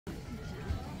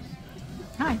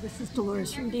Hi, this is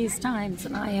Dolores from These Times,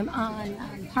 and I am on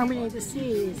Harmony of the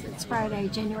Seas. It's Friday,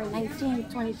 January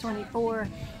 19th, 2024.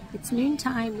 It's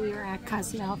noontime. We are at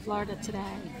Cozumel, Florida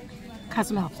today.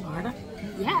 Cozumel, Florida?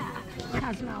 Yeah!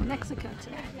 Cozumel, Mexico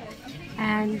today.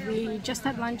 And we just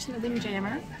had lunch in the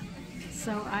Windjammer.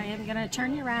 So I am going to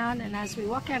turn you around, and as we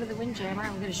walk out of the Windjammer,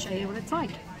 I'm going to show you what it's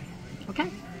like. Okay?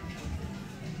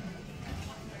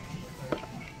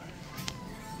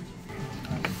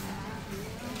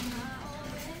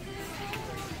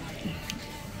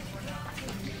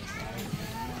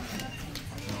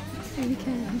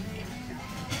 Okay.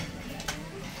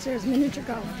 So there's miniature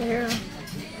golf there.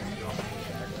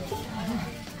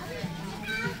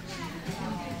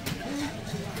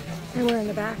 And we're in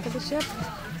the back of the ship.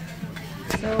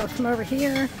 So we'll come over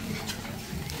here.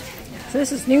 So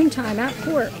this is noontime at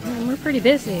port, and we're pretty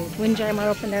busy. Windjammer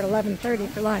opened at 11:30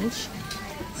 for lunch.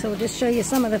 So we'll just show you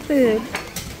some of the food.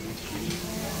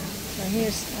 So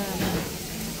here's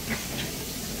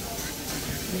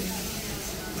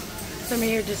some of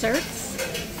your desserts.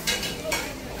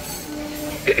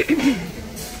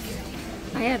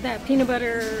 I had that peanut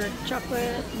butter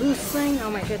chocolate mousse thing. Oh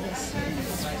my goodness.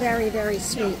 It's very, very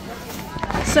sweet.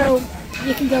 So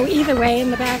you can go either way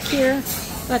in the back here,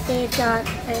 but they've got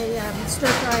a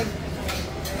stir-fry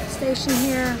station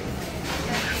here.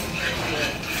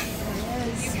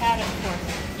 You had it for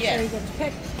me. Yes. So you get to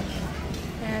pick.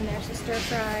 And there's a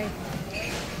stir-fry.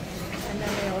 And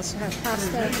then they also have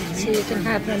pasta, so you can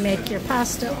have them make your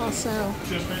pasta also.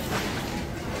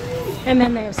 And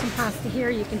then they have some pasta here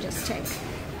you can just take.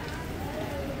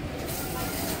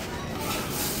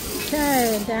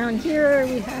 Okay, and down here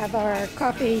we have our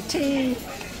coffee, tea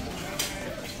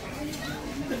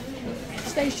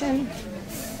station.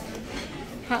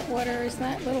 Hot water is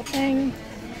that little thing.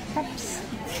 Cups.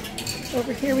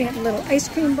 Over here we have a little ice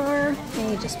cream bar,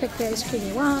 and you just pick the ice cream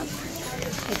you want.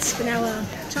 It's vanilla,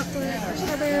 chocolate, or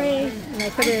strawberry, and they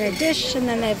put it in a dish, and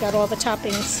then they've got all the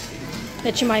toppings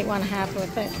that you might want to have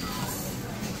with it.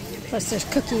 Plus there's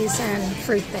cookies and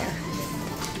fruit there.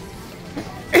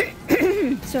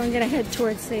 So I'm going to head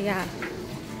towards the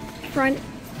front.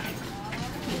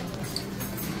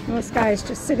 And this guy's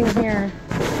just sitting here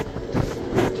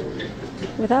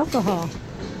with alcohol,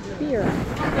 beer.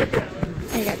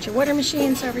 And you got your water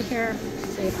machines over here.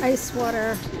 So you have ice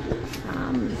water,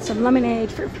 some lemonade,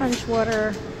 fruit punch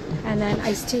water, and then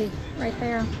iced tea right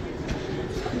there.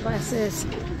 Glasses.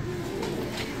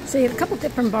 So you have a couple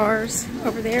different bars.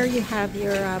 Over there you have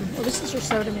your, well, this is your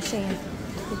soda machine.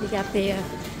 You got the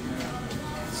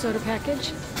soda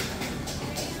package.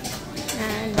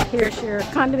 And here's your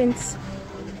condiments.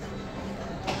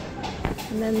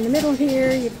 And then in the middle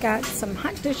here you've got some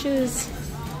hot dishes.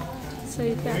 So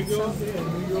you've got some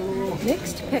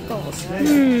mixed pickles.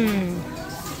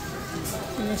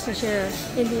 And this is your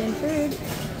Indian food.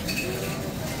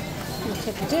 You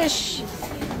take a dish,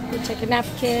 you take a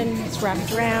napkin, it's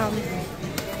wrapped around,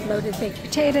 loaded baked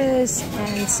potatoes,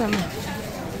 and some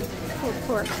pulled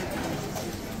pork.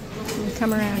 And you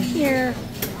come around here,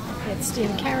 it's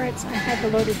steamed carrots. I had the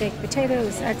loaded baked potato, it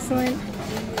was excellent.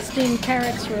 Steamed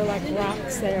carrots were like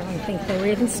rocks there. I don't think they were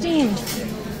even steamed.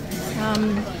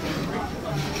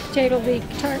 Potato leek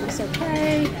tart was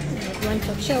okay.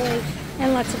 Lentil chili,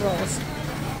 and lots of rolls.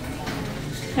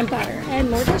 And butter, and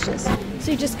more dishes.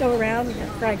 So you just go around, you got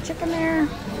fried chicken there.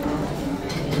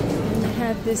 And they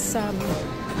had this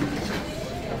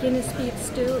Guinness beef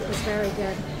stew, it was very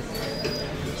good.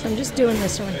 So I'm just doing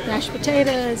this one. Mashed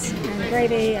potatoes and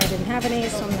gravy, I didn't have any,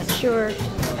 so I'm not sure.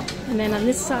 And then on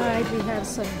this side we have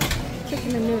some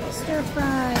chicken and noodle stir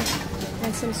fry,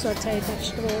 and some sauteed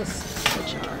vegetables,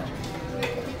 which are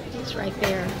these right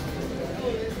there.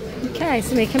 Okay,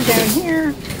 so we come down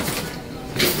here.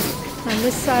 On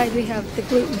this side we have the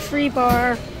gluten-free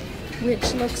bar,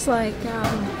 which looks like,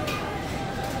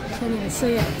 can't even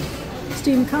see it,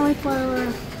 steamed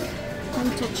cauliflower,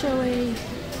 lentil chili,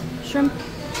 shrimp,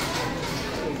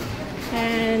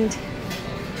 and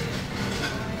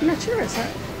I'm not sure, is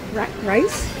that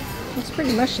rice? It's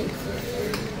pretty mushy.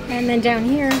 And then down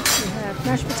here we have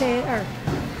mashed potato, or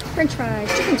french fries,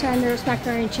 chicken tenders,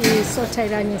 macaroni and cheese,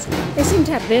 sauteed onions. They seem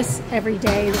to have this every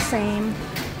day, the same.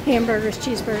 Hamburgers,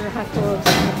 cheeseburger, hot dogs,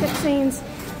 and fixings.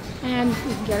 And you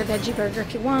can get a veggie burger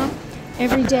if you want.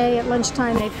 Every day at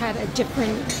lunchtime they've had a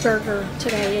different burger.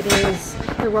 Today it is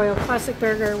the Royal Classic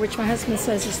Burger, which my husband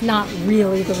says is not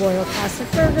really the Royal Classic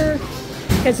Burger.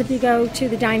 Because if you go to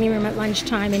the dining room at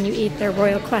lunchtime and you eat their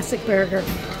Royal Classic Burger,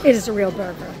 it is a real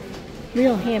burger.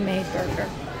 Real handmade burger.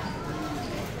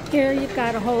 Here you've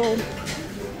got a whole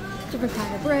different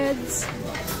kind of breads.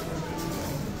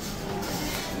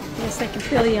 guess they can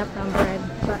fill you up on bread.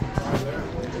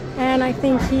 And I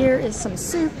think here is some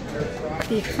soup,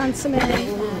 beef consomme,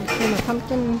 and cream of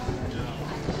pumpkin,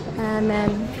 and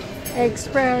then egg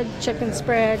spread, chicken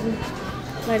spread,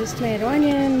 lettuce, tomato,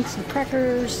 onion, some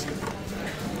crackers.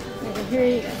 Over here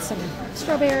you got some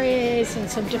strawberries and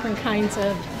some different kinds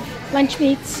of lunch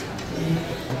meats.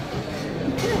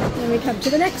 Then we come to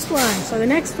the next one. So the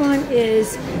next one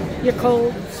is your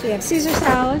cold. So you have Caesar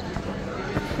salad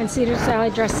and Caesar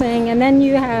salad dressing, and then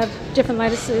you have different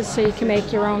lettuces so you can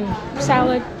make your own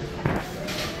salad.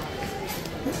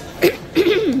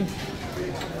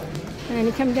 And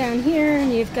you come down here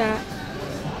and you've got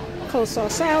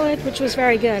coleslaw salad, which was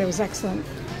very good. It was excellent.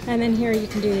 And then here you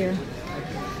can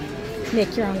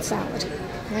make your own salad,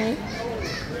 right?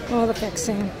 All the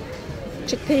fixing.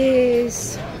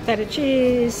 Chickpeas, feta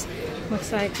cheese.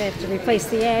 Looks like they have to replace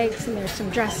the eggs, and there's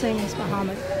some dressings,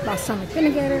 balsamic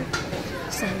vinegar,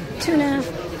 some tuna,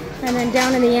 and then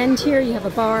down in the end here you have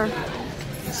a bar,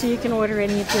 so you can order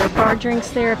any of your bar drinks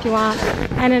there if you want,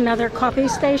 and another coffee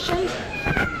station.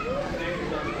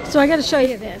 So I got to show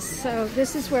you this. So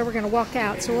this is where we're going to walk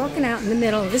out. So we're walking out in the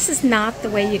middle. This is not the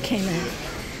way you came in.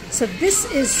 So this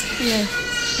is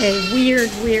a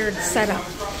weird setup.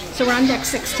 So we're on deck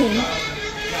 16.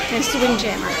 It's the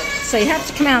Windjammer. So you have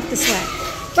to come out this way.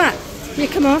 But you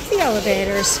come off the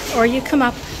elevators, or you come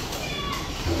up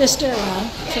the stairwell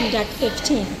from deck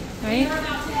 15, right?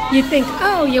 You think,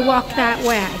 oh, you walk that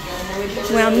way.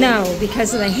 Well, no,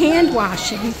 because of the hand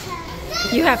washing,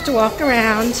 you have to walk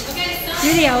around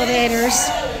through the elevators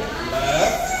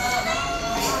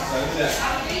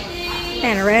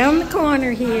and around the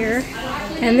corner here,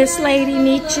 and this lady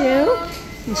meets you,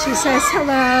 and she says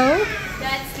hello.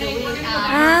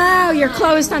 Oh, you're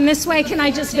closed on this way. Can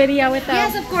I just video it though?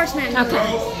 Yes, of course, ma'am.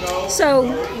 Okay.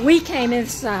 So we came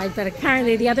inside, but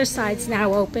apparently the other side's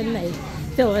now open. They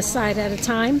fill a side at a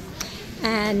time.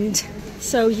 And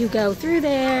so you go through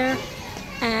there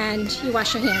and you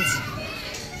wash your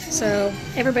hands. So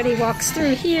everybody walks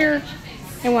through here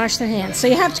and wash their hands. So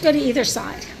you have to go to either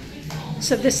side.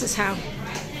 So this is how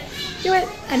you do it,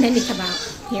 and then you come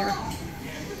out here.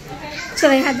 So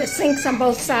they have the sinks on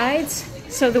both sides.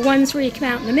 So the ones where you come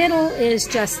out in the middle is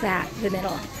just that, the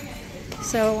middle.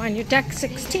 So on your deck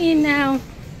 16 now,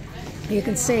 you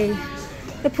can see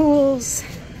the pools.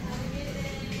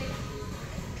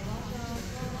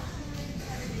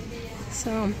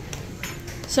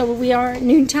 So we are at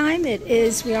noontime.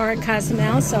 We are at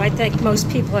Cozumel, so I think most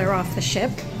people are off the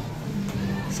ship.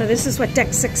 So this is what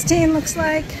deck 16 looks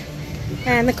like.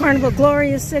 And the Carnival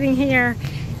Glory is sitting here.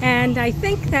 And I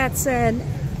think that's I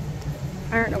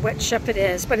don't know what ship it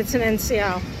is, but it's an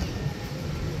NCL.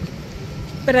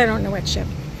 But I don't know what ship.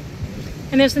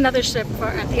 And there's another ship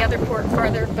at the other port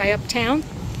farther by uptown.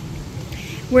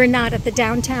 We're not at the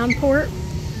downtown port.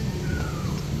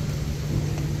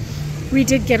 We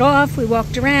did get off, we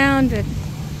walked around,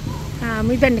 and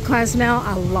we've been to Cozumel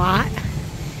a lot.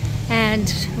 And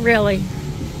really,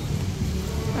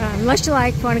 unless you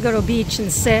want to go to a beach and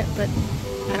sit, but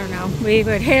I don't know, we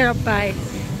were hit up by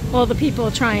all the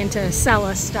people trying to sell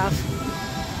us stuff.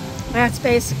 That's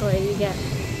basically, you get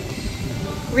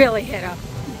really hit up.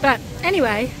 But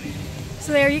anyway,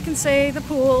 so there you can see the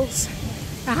pools,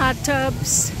 the hot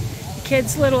tubs, the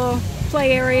kids' little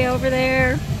play area over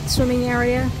there, swimming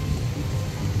area.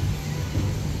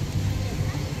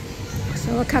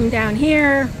 So we'll come down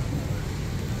here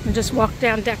and just walk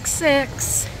down deck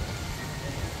 6.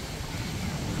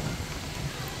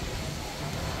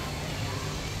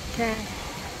 Okay.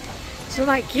 So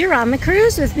like you're on the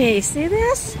cruise with me. See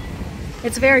this?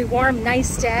 It's a very warm,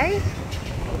 nice day.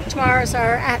 Tomorrow's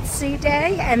our at-sea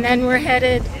day, and then we're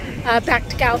headed back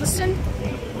to Galveston.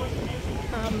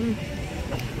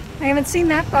 I haven't seen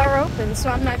that bar open, so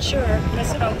I'm not sure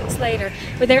unless it opens later.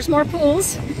 But there's more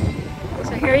pools.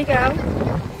 So here you go.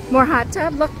 More hot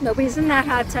tub. Look, nobody's in that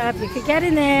hot tub. You could get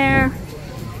in there.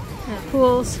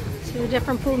 Pools. So a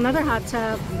different pool. Another hot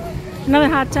tub. Another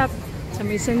hot tub.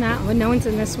 Somebody's in that one. No one's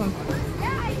in this one.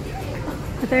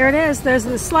 But there it is. There's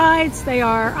the slides. They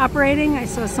are operating. I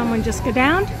saw someone just go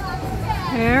down.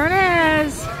 There it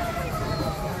is.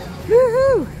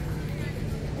 Woohoo!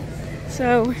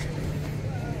 So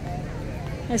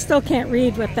I still can't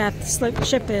read what that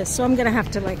ship is, so I'm gonna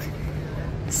have to like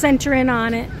center in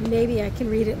on it. Maybe I can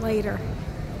read it later.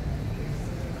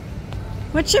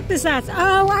 What ship is that?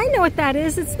 Oh, I know what that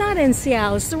is. It's not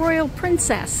NCL. It's the Royal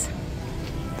Princess.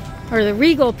 Or the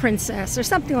Regal Princess, or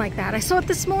something like that. I saw it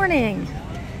this morning.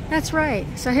 That's right.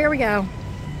 So here we go.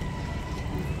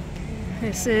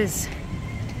 This is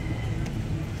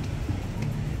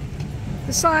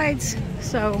the slides.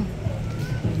 So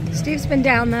Steve's been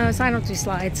down those. I don't do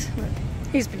slides.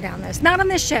 He's been down those. Not on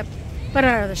this ship, but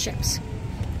on other ships.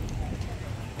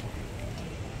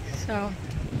 So,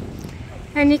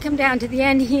 and you come down to the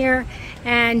end here,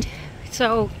 and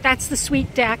so that's the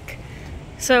suite deck.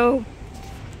 So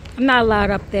I'm not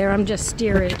allowed up there. I'm just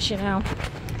steerage, you know.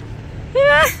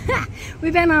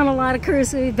 We've been on a lot of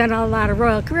cruises. We've been on a lot of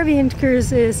Royal Caribbean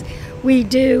cruises. We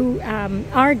do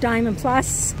our Diamond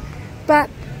Plus, but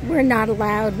we're not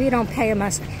allowed. We don't pay a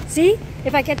must. See,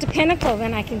 if I get to Pinnacle,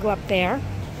 then I can go up there.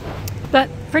 But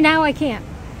for now, I can't.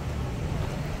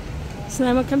 So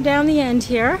then we'll come down the end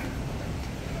here.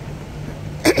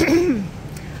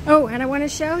 Oh, and I want to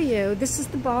show you. This is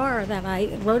the bar that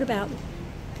I wrote about.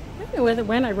 I don't know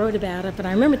when I wrote about it, but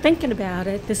I remember thinking about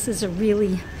it. This is a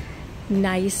really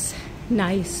nice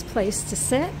place to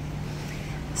sit.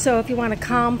 So if you want a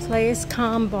calm place,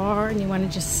 calm bar, and you want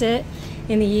to just sit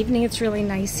in the evening, it's really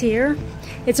nice here.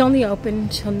 It's only open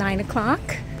till 9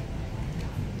 o'clock,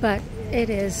 but it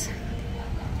is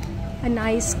a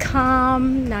nice,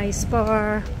 calm, nice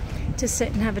bar to sit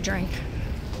and have a drink.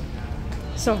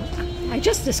 So I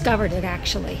just discovered it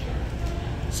actually.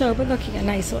 So, but look, you got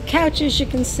nice little couches you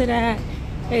can sit at.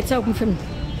 It's open from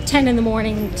 10 in the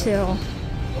morning till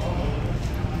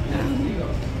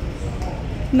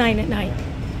 9 at night.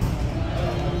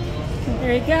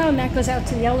 There you go, and that goes out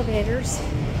to the elevators.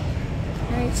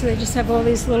 All right, so they just have all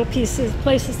these little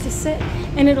places to sit,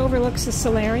 and it overlooks the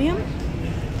solarium.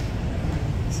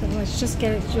 So let's just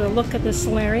get a look at the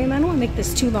solarium. I don't want to make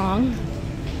this too long.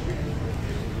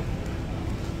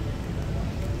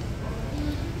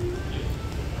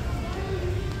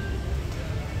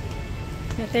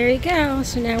 But there you go.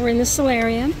 So now we're in the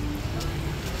solarium.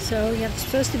 So you're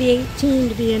supposed to be 18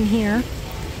 to be in here.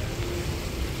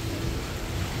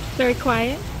 Very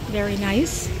quiet, very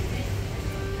nice.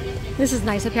 This is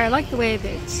nice up here. I like the way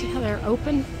that, see how they're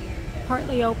open,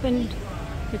 partly opened.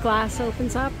 The glass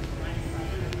opens up.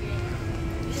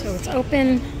 So it's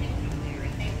open.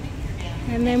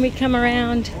 And then we come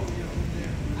around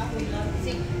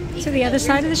to the other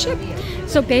side of the ship.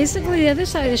 So basically the other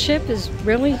side of the ship is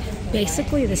really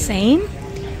basically the same.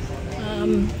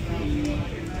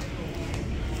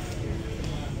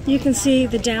 You can see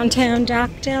the downtown dock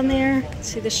down there.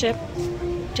 See the ship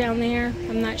down there.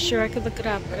 I'm not sure. I could look it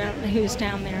up, but I don't know who's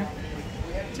down there.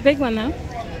 It's a big one though.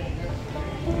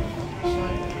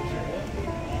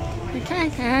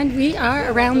 Okay, and we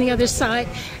are around the other side.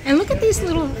 And look at these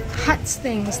little huts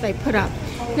things they put up.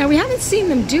 Now we haven't seen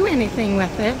them do anything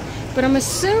with it, but I'm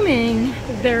assuming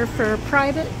they're for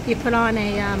private. You put on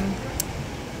a,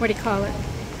 what do you call it?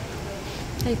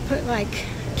 They put like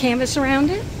canvas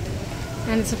around it,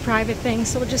 and it's a private thing.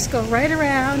 So we'll just go right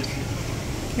around.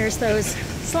 Here's those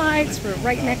slides. We're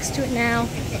right next to it now.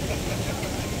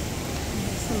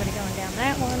 Somebody going down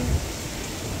that one.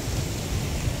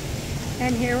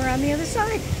 And here we're on the other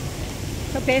side.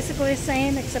 So basically the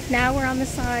same, except now we're on the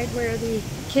side where the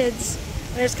kids,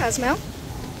 there's Cosmo.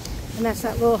 And that's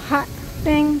that little hut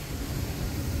thing.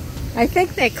 I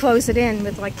think they close it in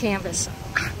with like canvas.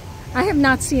 I have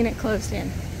not seen it closed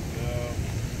in.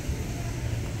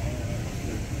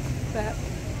 But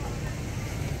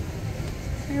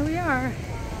here we are.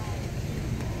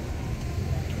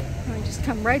 And we just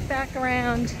come right back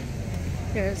around.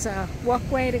 There's a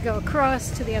walkway to go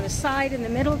across to the other side in the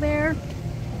middle there.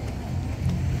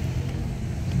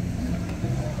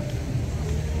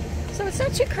 So it's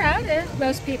not too crowded.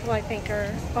 Most people, I think,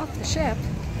 are off the ship.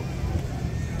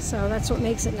 So that's what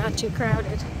makes it not too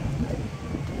crowded.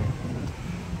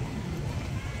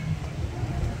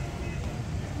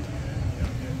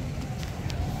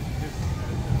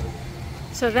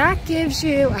 So that gives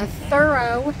you a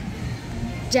thorough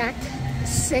deck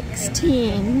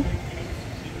 16.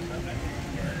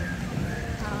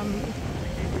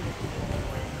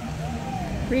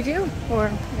 Review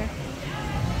or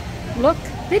look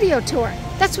video tour.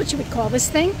 That's what you would call this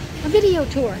thing, a video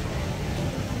tour.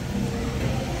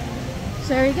 So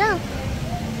there you go.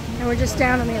 And we're just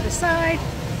down on the other side.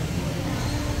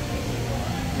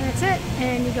 And that's it.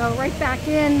 And you go right back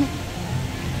in.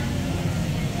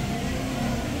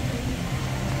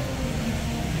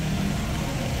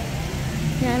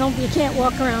 Yeah, you can't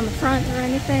walk around the front or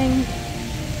anything.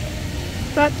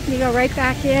 But you go right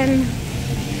back in.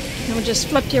 And we'll just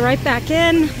flip you right back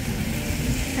in,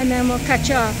 and then we'll cut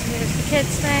you off. Here's the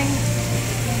kids thing.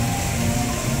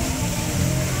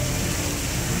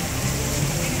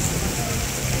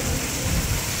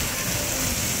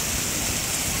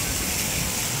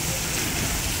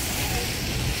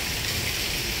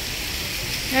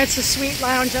 That's a sweet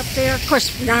lounge up there. Of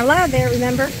course, we're not allowed there,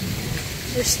 remember?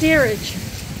 There's steerage.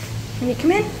 And you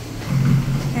come in,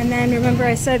 And then remember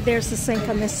I said there's the sink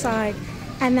on this side,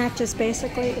 and that just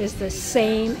basically is the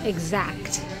same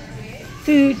exact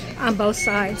food on both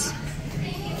sides.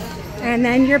 And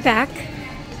then you're back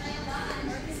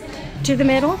to the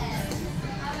middle.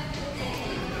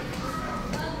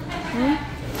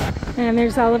 And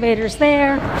there's elevators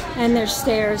there, and there's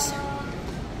stairs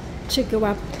to go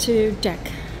up to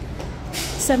deck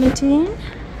 17. And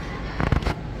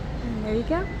there you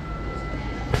go.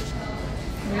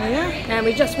 There you go. And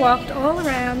we just walked all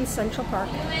around Central Park.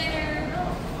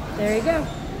 There you go.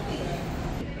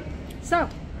 So,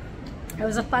 it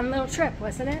was a fun little trip,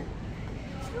 wasn't it?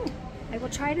 I will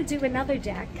try to do another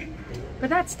deck, but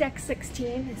that's deck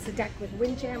 16. It's the deck with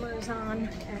Windjammers on,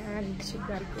 and we've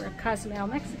got to go to Cozumel,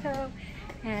 Mexico,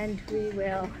 and we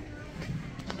will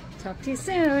talk to you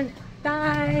soon.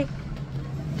 Bye.